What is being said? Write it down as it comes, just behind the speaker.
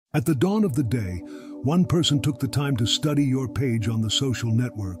At the dawn of the day, one person took the time to study your page on the social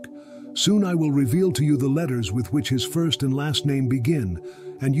network. Soon I will reveal to you the letters with which his first and last name begin,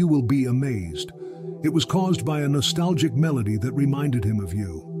 and you will be amazed. It was caused by a nostalgic melody that reminded him of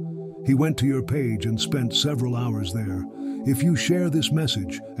you. He went to your page and spent several hours there. If you share this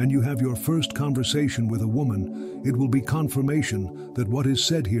message and you have your first conversation with a woman, it will be confirmation that what is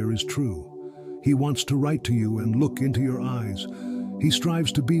said here is true. He wants to write to you and look into your eyes. He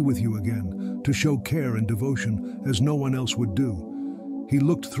strives to be with you again, to show care and devotion as no one else would do. He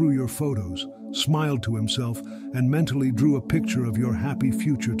looked through your photos, smiled to himself, and mentally drew a picture of your happy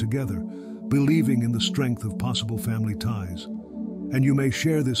future together, believing in the strength of possible family ties. And you may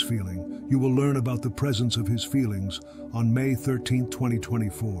share this feeling. You will learn about the presence of his feelings on May 13,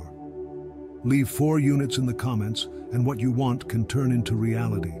 2024. Leave 4 units in the comments, and what you want can turn into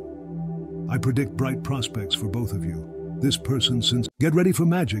reality. I predict bright prospects for both of you. This person since get ready for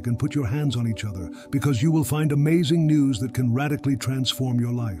magic and put your hands on each other, because you will find amazing news that can radically transform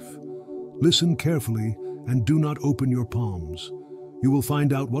your life. Listen carefully and do not open your palms. You will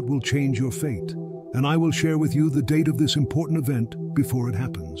find out what will change your fate, and I will share with you the date of this important event before it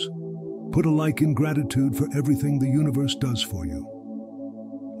happens. Put a like in gratitude for everything the universe does for you.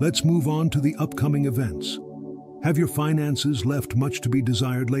 Let's move on to the upcoming events. Have your finances left much to be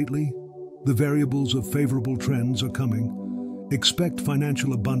desired lately? The variables of favorable trends are coming. Expect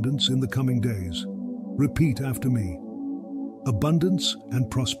financial abundance in the coming days. Repeat after me. Abundance and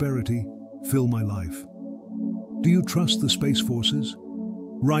prosperity fill my life. Do you trust the Space Forces?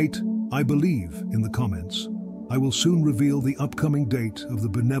 Write, "I believe," in the comments. I will soon reveal the upcoming date of the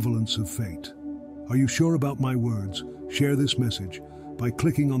benevolence of fate. Are you sure about my words? Share this message by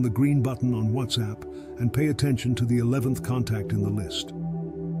clicking on the green button on WhatsApp and pay attention to the 11th contact in the list.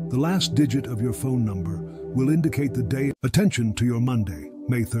 The last digit of your phone number will indicate the day. Attention to your Monday,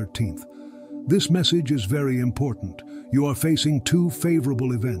 May 13th. This message is very important. You are facing 2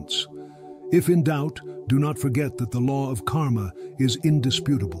 favorable events. If in doubt, do not forget that the law of karma is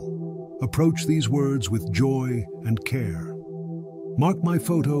indisputable. Approach these words with joy and care. Mark my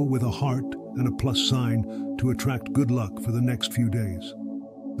photo with a heart and a plus sign to attract good luck for the next few days.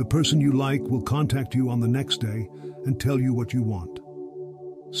 The person you like will contact you on the next day and tell you what you want.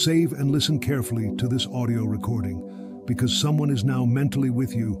 Save and listen carefully to this audio recording, because someone is now mentally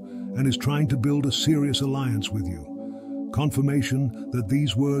with you and is trying to build a serious alliance with you. Confirmation that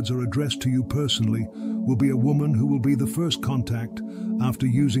these words are addressed to you personally will be a woman who will be the first contact after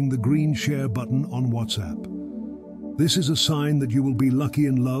using the green share button on WhatsApp. This is a sign that you will be lucky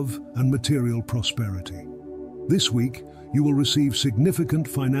in love and material prosperity. This week, you will receive significant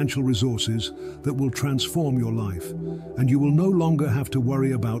financial resources that will transform your life, and you will no longer have to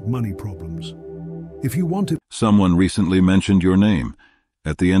worry about money problems. If you want to... Someone recently mentioned your name.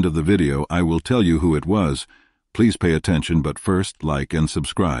 At the end of the video, I will tell you who it was. Please pay attention, but first like and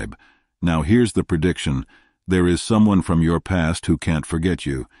subscribe. Now here's the prediction. There is someone from your past who can't forget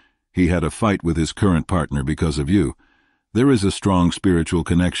you. He had a fight with his current partner because of you. There is a strong spiritual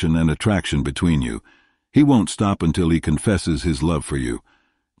connection and attraction between you. He won't stop until he confesses his love for you.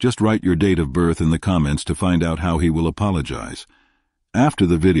 Just write your date of birth in the comments to find out how he will apologize. After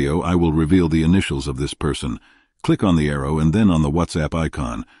the video, I will reveal the initials of this person. Click on the arrow and then on the WhatsApp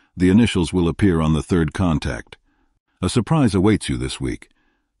icon. The initials will appear on the 3rd contact. A surprise awaits you this week.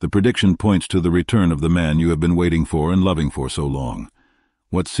 The prediction points to the return of the man you have been waiting for and loving for so long.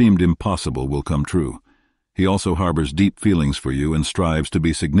 What seemed impossible will come true. He also harbors deep feelings for you and strives to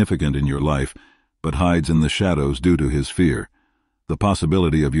be significant in your life, but hides in the shadows due to his fear. The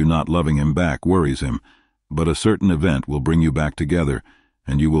possibility of you not loving him back worries him, but a certain event will bring you back together,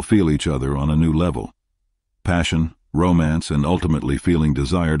 and you will feel each other on a new level. Passion, romance, and ultimately feeling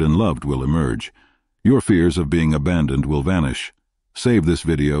desired and loved will emerge. Your fears of being abandoned will vanish. Save this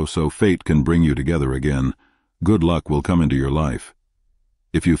video so fate can bring you together again. Good luck will come into your life.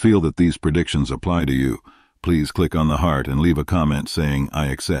 If you feel that these predictions apply to you, please click on the heart and leave a comment saying, "I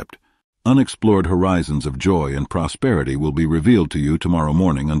accept." Unexplored horizons of joy and prosperity will be revealed to you tomorrow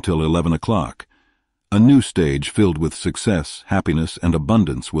morning until 11 o'clock. A new stage filled with success, happiness, and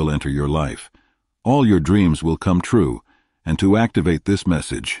abundance will enter your life. All your dreams will come true, and to activate this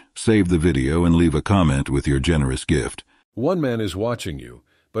message, save the video and leave a comment with your generous gift. One man is watching you,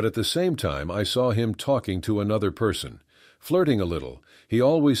 but at the same time I saw him talking to another person. Flirting a little, he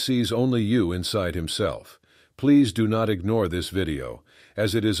always sees only you inside himself. Please do not ignore this video,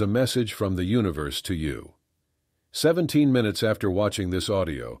 as it is a message from the universe to you. 17 minutes after watching this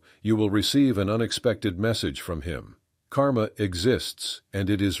audio, you will receive an unexpected message from him. Karma exists, and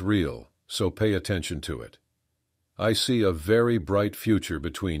it is real, so pay attention to it. I see a very bright future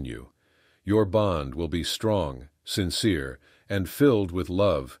between you. Your bond will be strong, sincere, and filled with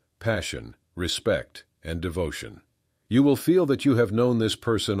love, passion, respect, and devotion. You will feel that you have known this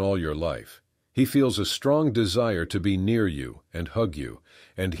person all your life. He feels a strong desire to be near you and hug you,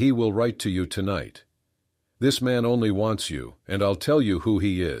 and he will write to you tonight. This man only wants you, and I'll tell you who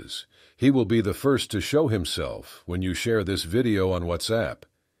he is. He will be the first to show himself when you share this video on WhatsApp.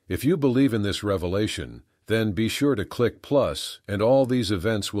 If you believe in this revelation, then be sure to click plus, and all these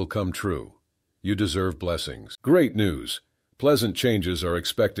events will come true. You deserve blessings. Great news! Pleasant changes are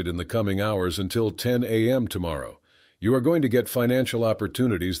expected in the coming hours until 10 a.m. tomorrow. You are going to get financial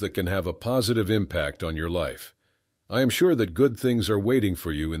opportunities that can have a positive impact on your life. I am sure that good things are waiting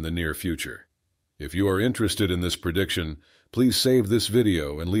for you in the near future. If you are interested in this prediction, please save this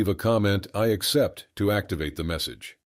video and leave a comment "I accept" to activate the message.